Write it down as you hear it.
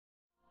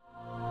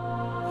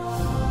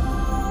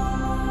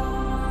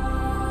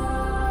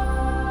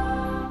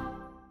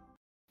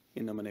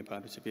nomine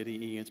Patris et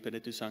Filii et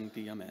Spiritus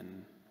Sancti.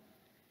 Amen.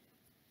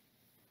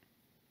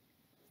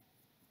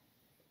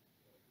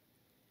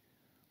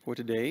 For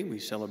today, we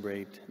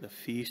celebrate the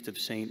feast of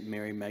Saint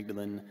Mary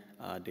Magdalene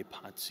de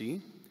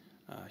Pazzi.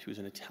 She was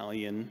an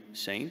Italian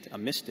saint, a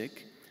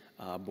mystic,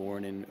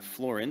 born in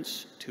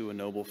Florence to a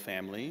noble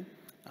family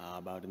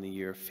about in the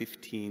year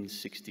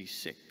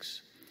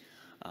 1566.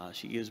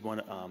 She is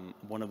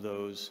one of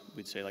those,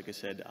 we'd say, like I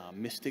said,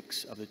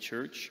 mystics of the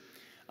church,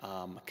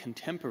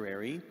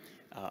 contemporary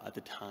at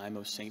the time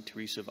of Saint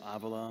Teresa of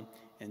Avila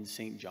and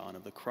Saint John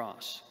of the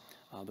Cross.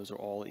 Those are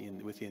all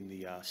within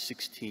the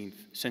 16th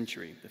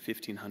century, the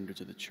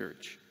 1500s of the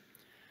church.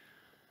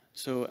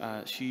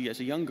 So she, as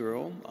a young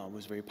girl,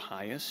 was very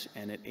pious,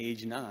 and at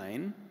age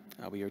 9,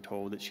 we are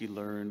told that she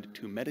learned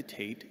to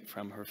meditate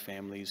from her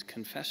family's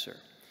confessor.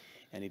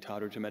 And he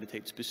taught her to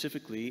meditate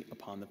specifically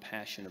upon the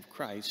Passion of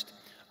Christ,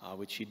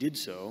 which she did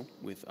so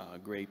with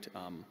great,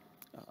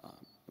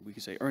 we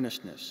could say,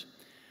 earnestness.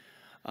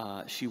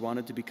 She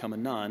wanted to become a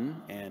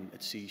nun, and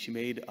let's see, she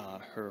made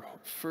her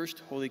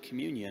first Holy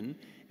Communion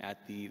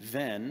at the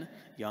then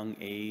young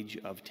age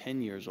of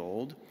 10 years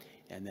old,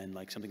 and then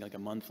something like a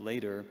month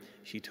later,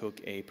 she took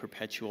a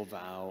perpetual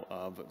vow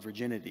of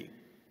virginity.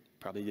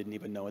 Probably didn't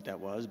even know what that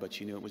was, but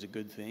she knew it was a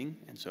good thing,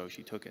 and so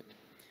she took it.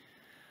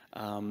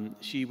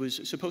 She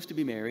was supposed to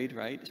be married,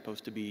 right?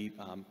 Supposed to be,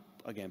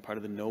 again, part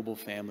of the noble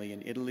family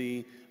in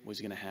Italy, was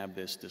going to have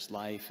this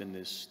life and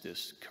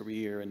this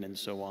career and then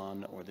so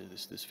on, or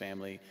this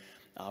family,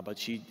 but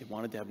she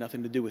wanted to have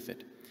nothing to do with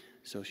it.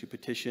 So she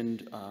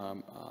petitioned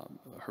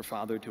her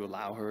father to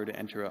allow her to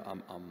enter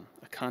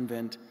a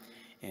convent,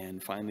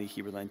 and finally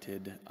he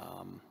relented,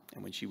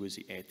 and when she was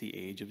at the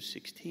age of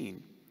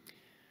 16.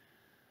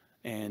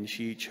 And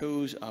she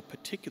chose a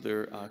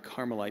particular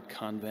Carmelite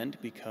convent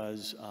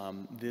because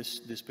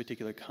this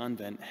particular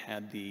convent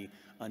had the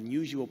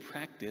unusual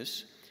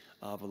practice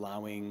of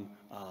allowing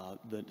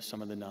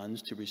some of the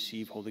nuns to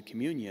receive Holy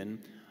Communion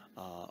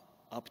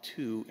up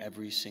to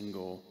every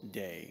single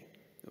day.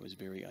 It was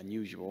very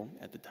unusual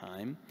at the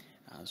time,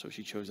 so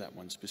she chose that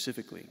one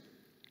specifically.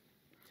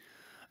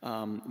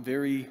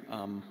 Very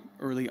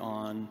early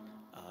on,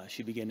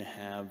 she began to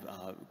have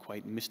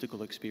quite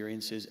mystical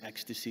experiences,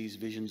 ecstasies,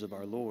 visions of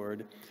our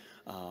Lord.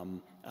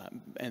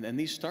 And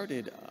these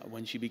started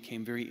when she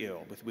became very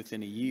ill.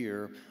 Within a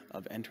year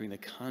of entering the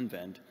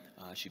convent,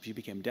 she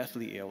became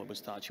deathly ill. It was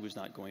thought she was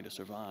not going to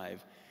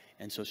survive.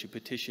 And so she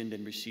petitioned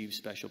and received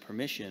special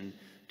permission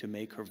to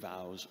make her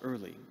vows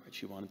early.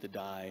 She wanted to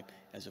die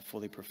as a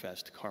fully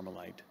professed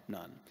Carmelite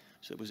nun.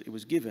 So it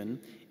was given,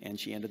 and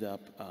she ended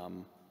up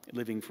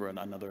living for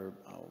another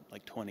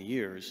 20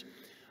 years.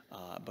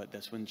 But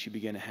that's when she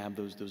began to have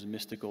those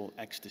mystical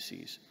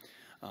ecstasies.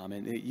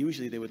 And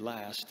usually they would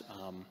last,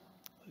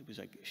 it was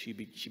like she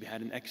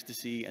had an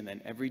ecstasy, and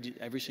then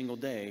every single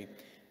day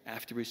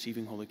after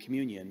receiving Holy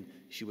Communion,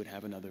 she would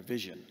have another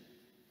vision.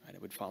 Right?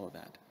 It would follow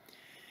that.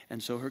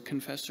 And so her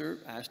confessor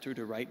asked her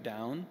to write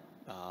down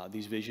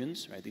these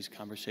visions, right? These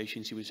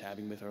conversations she was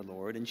having with our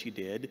Lord, and she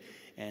did.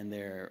 And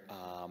they're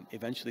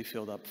eventually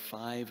filled up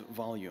 5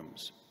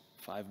 volumes.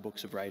 5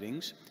 books of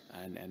writings,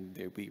 and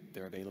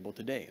they're available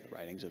today, the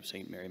writings of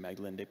Saint Mary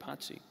Magdalene de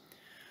Pazzi.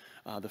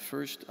 The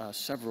first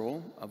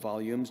several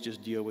volumes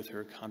just deal with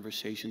her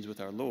conversations with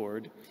our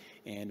Lord,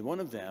 and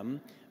one of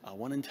them,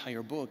 one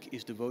entire book,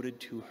 is devoted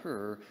to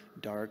her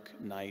dark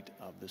night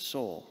of the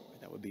soul.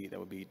 That would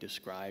be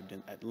described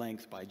at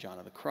length by John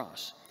of the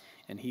Cross,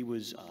 and he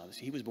was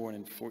born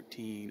in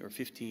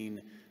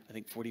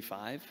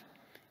 1545,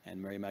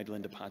 and Mary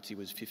Magdalene de Pazzi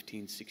was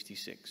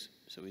 1566,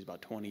 so he's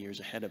about 20 years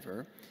ahead of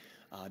her.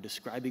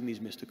 Describing these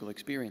mystical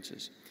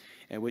experiences,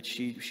 and which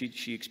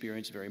she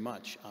experienced very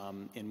much.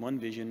 In one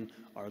vision,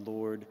 our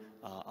Lord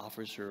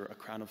offers her a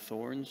crown of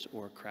thorns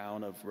or a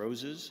crown of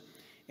roses,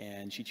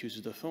 and she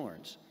chooses the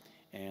thorns.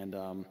 And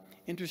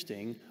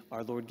interesting,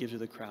 our Lord gives her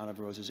the crown of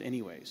roses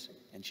anyways,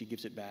 and she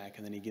gives it back,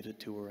 and then he gives it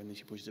to her, and then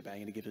she pushes it back,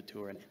 and he gives it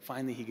to her, and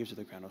finally he gives her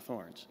the crown of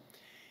thorns.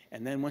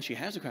 And then once she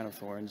has the crown of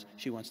thorns,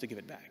 she wants to give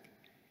it back,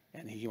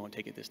 and he won't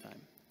take it this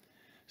time.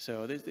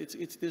 So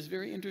there's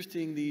very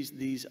interesting, these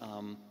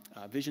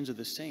visions of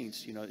the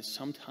saints,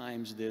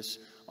 sometimes this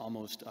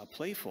almost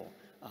playful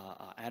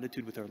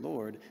attitude with our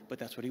Lord, but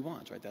that's what he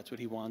wants, right? That's what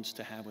he wants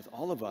to have with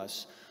all of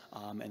us.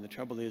 And the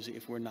trouble is,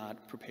 if we're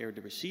not prepared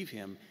to receive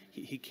him,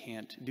 he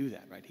can't do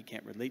that, right? He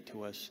can't relate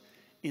to us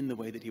in the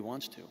way that he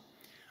wants to.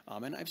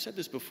 And I've said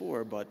this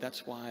before, but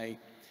that's why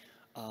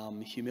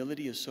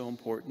humility is so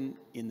important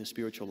in the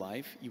spiritual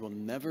life. You will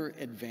never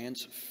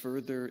advance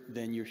further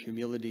than your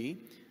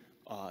humility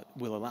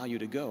will allow you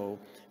to go,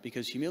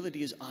 because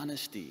humility is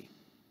honesty,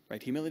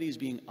 right? Humility is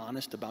being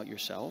honest about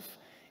yourself,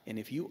 and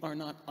if you are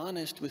not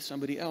honest with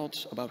somebody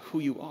else about who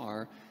you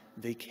are,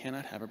 they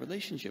cannot have a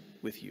relationship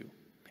with you,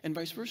 and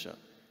vice versa.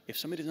 If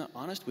somebody is not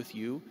honest with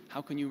you,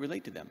 how can you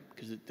relate to them?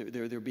 Because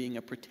they're being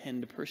a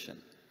pretend person.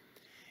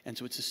 And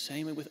so it's the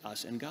same way with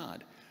us and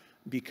God.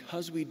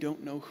 Because we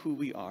don't know who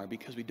we are,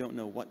 because we don't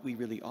know what we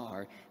really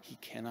are, he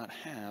cannot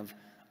have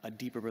a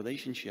deeper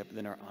relationship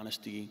than our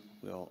honesty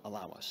will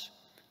allow us.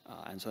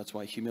 And so that's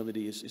why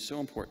humility is so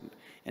important.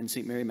 And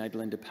St. Mary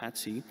Magdalene de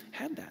Pazzi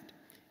had that.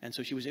 And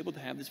so she was able to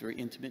have this very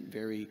intimate,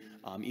 very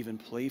even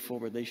playful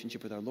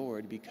relationship with our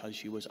Lord because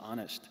she was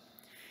honest.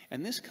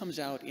 And this comes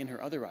out in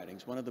her other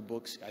writings. One of the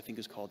books, I think,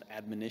 is called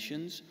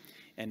Admonitions,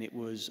 and it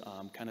was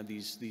kind of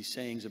these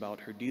sayings about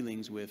her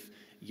dealings with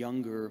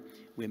younger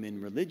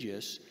women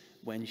religious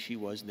when she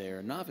was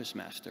their novice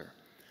master.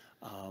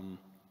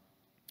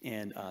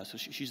 So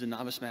she's the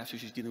novice master.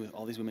 She's dealing with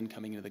all these women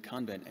coming into the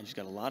convent, and she's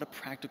got a lot of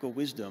practical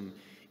wisdom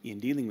in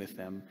dealing with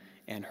them.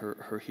 And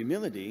her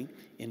humility,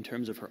 in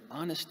terms of her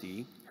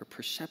honesty, her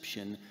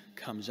perception,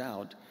 comes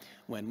out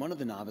when one of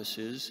the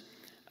novices,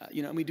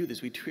 and we do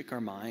this, we trick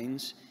our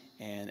minds,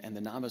 and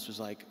the novice was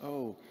like,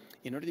 oh,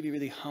 in order to be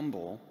really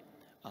humble,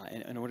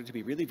 and in order to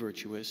be really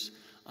virtuous,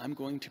 I'm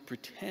going to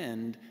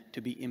pretend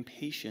to be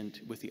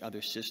impatient with the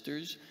other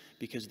sisters,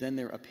 because then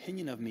their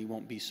opinion of me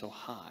won't be so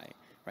high,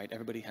 right?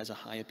 Everybody has a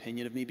high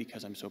opinion of me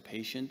because I'm so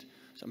patient,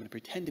 so I'm going to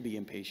pretend to be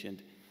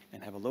impatient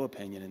and have a low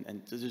opinion.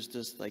 And there's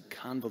this like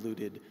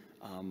convoluted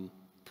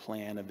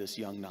plan of this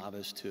young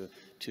novice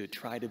to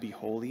try to be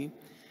holy.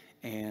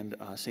 And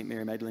St.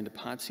 Mary Magdalene de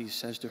Pazzi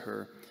says to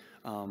her,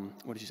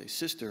 what did she say?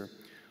 Sister,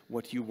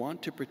 what you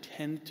want to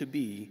pretend to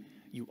be,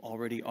 you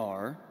already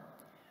are,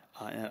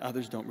 and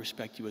others don't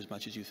respect you as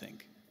much as you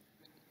think.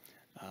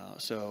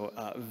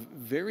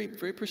 Very,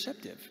 very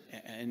perceptive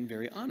and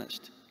very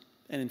honest.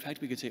 And in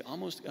fact, we could say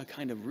almost a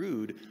kind of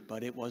rude,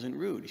 but it wasn't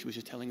rude. She was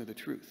just telling her the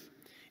truth.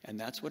 And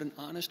that's what an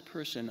honest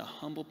person, a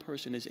humble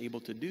person is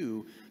able to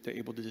do. They're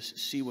able to just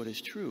see what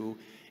is true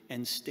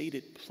and state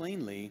it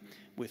plainly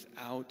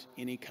without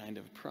any kind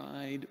of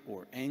pride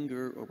or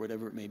anger or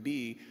whatever it may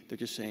be. They're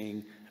just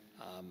saying,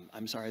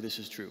 I'm sorry, this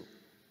is true,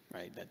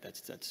 right?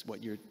 That's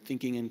what you're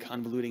thinking and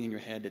convoluting in your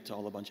head. It's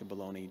all a bunch of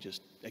baloney.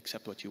 Just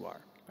accept what you are,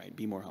 right?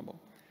 Be more humble.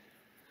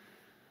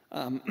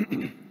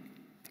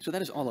 So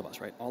that is all of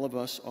us, right? All of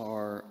us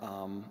are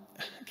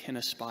can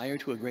aspire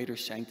to a greater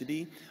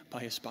sanctity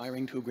by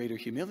aspiring to a greater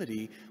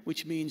humility,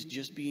 which means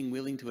just being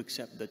willing to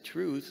accept the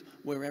truth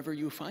wherever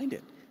you find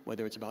it,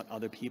 whether it's about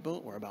other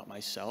people or about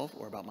myself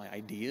or about my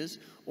ideas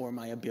or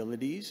my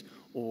abilities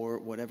or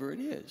whatever it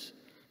is.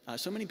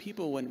 So many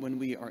people, when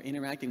we are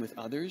interacting with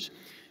others,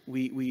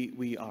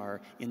 we are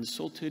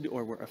insulted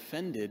or we're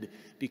offended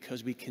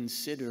because we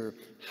consider,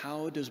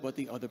 how does what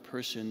the other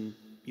person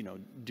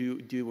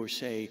do or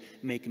say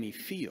make me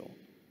feel,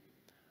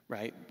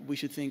 right? We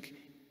should think,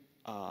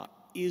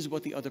 is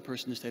what the other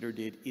person said or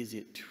did, is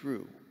it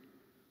true,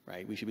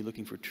 right? We should be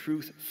looking for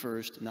truth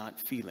first, not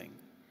feeling.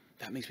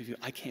 That makes me feel,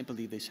 I can't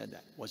believe they said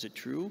that. Was it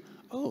true?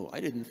 Oh,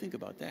 I didn't think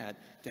about that.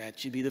 That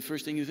should be the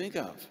first thing you think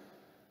of,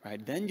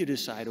 right? Then you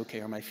decide,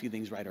 okay, are my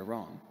feelings right or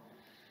wrong?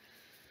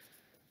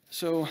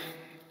 So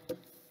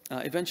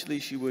eventually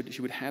she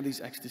would have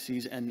these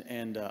ecstasies,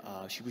 and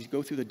she would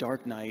go through the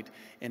dark night.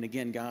 And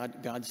again,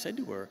 God said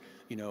to her,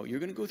 you're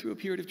going to go through a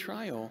period of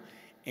trial,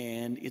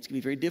 and it's going to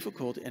be very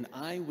difficult, and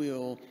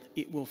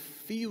it will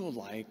feel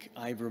like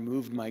I've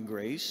removed my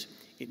grace.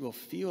 It will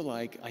feel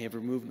like I have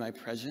removed my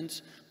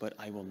presence, but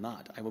I will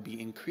not. I will be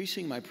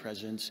increasing my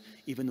presence,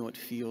 even though it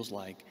feels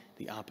like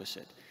the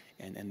opposite.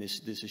 And this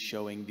is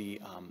showing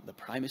the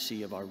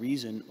primacy of our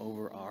reason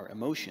over our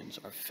emotions,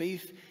 our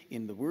faith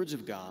in the words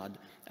of God,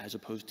 as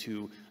opposed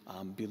to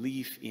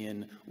belief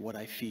in what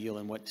I feel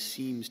and what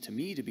seems to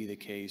me to be the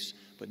case.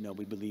 But no,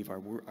 we believe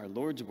our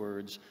Lord's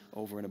words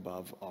over and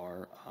above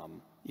our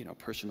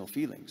personal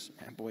feelings.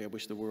 And boy, I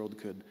wish the world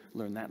could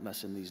learn that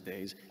lesson these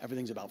days.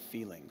 Everything's about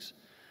feelings.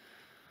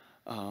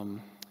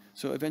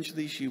 So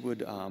eventually she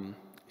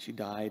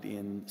died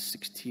in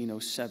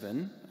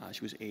 1607.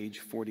 She was age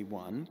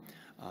 41.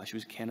 She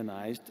was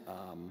canonized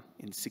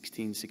in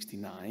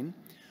 1669,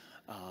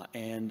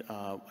 and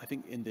I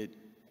think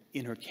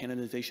in her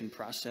canonization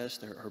process,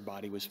 her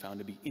body was found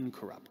to be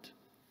incorrupt.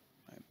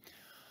 Right?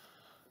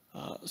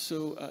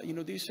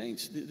 These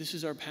saints, this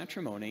is our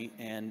patrimony,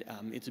 and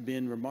it's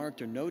been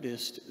remarked or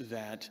noticed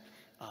that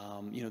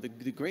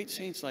the great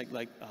saints like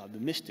the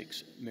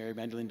mystics, Mary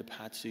Magdalene de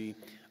Pazzi,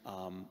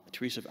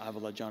 Teresa of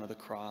Avila, John of the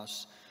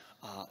Cross.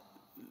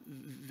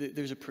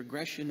 There's a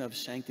progression of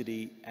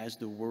sanctity as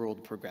the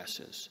world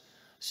progresses.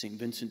 St.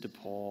 Vincent de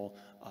Paul,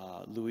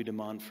 Louis de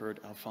Montfort,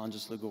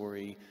 Alphonsus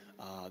Liguori,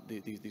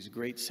 these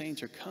great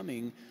saints are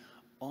coming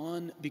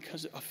on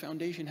because a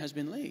foundation has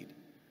been laid.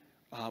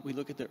 We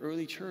look at the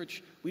early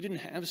church. We didn't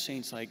have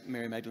saints like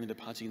Mary Magdalene de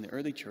Pazzi in the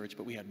early church,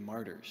 but we had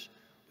martyrs.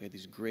 We had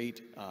these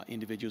great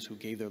individuals who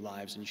gave their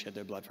lives and shed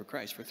their blood for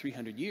Christ for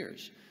 300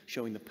 years,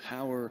 showing the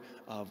power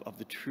of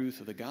the truth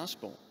of the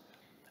gospel.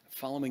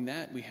 Following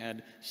that, we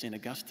had St.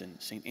 Augustine,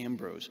 St.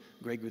 Ambrose,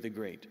 Gregory the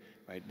Great,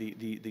 right?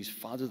 These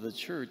fathers of the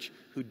church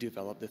who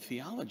developed the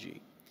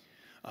theology.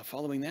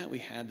 Following that, we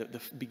had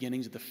the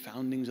beginnings of the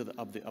foundings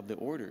of the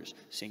orders.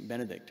 St.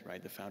 Benedict,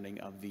 right? The founding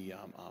of the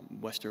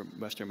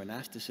Western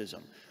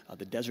monasticism,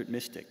 the desert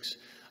mystics.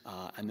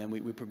 And then we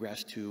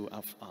progressed to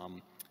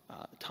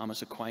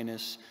Thomas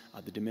Aquinas,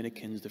 the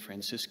Dominicans, the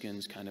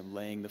Franciscans, kind of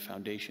laying the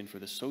foundation for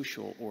the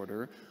social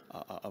order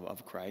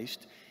of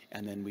Christ,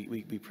 and then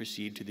we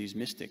proceed to these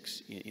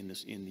mystics in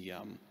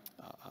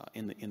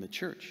the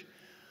church,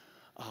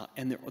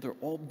 and they're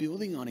all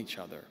building on each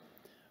other.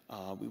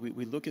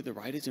 We look at the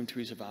writings of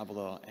Teresa of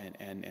Avila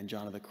and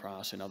John of the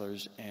Cross and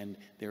others, and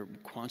they're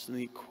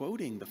constantly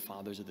quoting the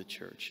fathers of the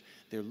church.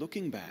 They're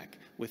looking back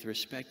with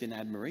respect and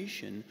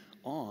admiration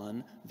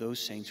on those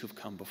saints who've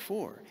come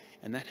before.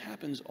 And that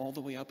happens all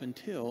the way up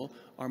until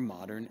our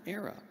modern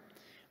era.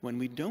 When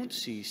we don't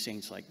see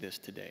saints like this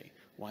today,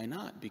 why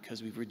not?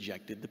 Because we've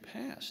rejected the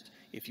past.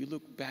 If you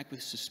look back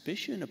with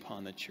suspicion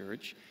upon the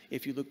church,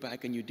 if you look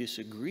back and you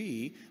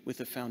disagree with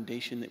the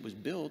foundation that was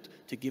built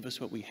to give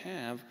us what we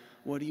have,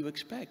 what do you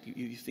expect?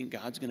 You think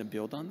God's going to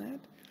build on that?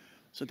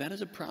 So that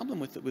is a problem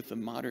with the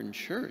modern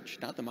church,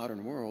 not the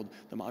modern world,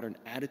 the modern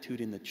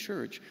attitude in the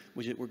church,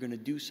 which is that we're going to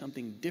do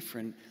something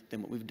different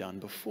than what we've done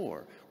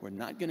before. We're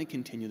not going to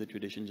continue the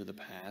traditions of the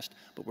past,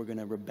 but we're going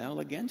to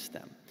rebel against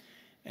them.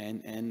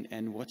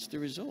 And what's the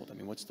result? I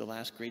mean, what's the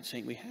last great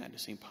saint we had?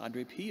 St.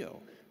 Padre Pio,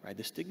 right,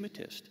 the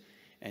stigmatist.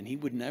 And he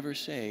would never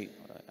say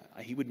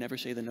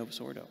the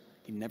Novus Ordo.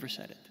 He never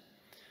said it.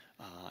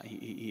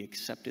 He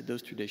accepted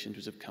those traditions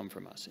which have come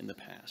from us in the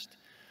past.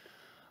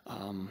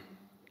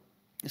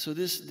 So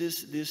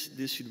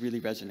this should really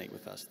resonate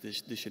with us.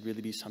 This should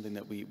really be something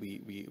that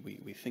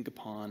we think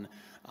upon.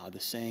 The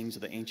sayings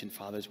of the ancient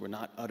fathers were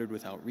not uttered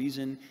without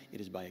reason. It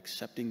is by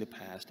accepting the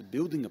past,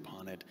 building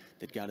upon it,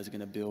 that God is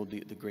going to build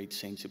the great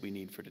saints that we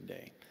need for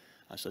today.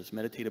 So let's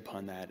meditate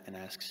upon that and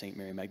ask St.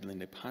 Mary Magdalene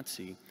de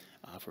Pazzi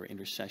for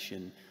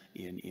intercession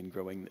in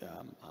growing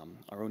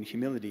our own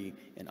humility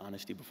and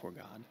honesty before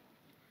God.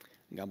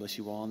 And God bless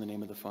you all in the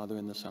name of the Father,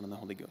 and the Son, and the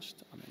Holy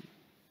Ghost. Amen.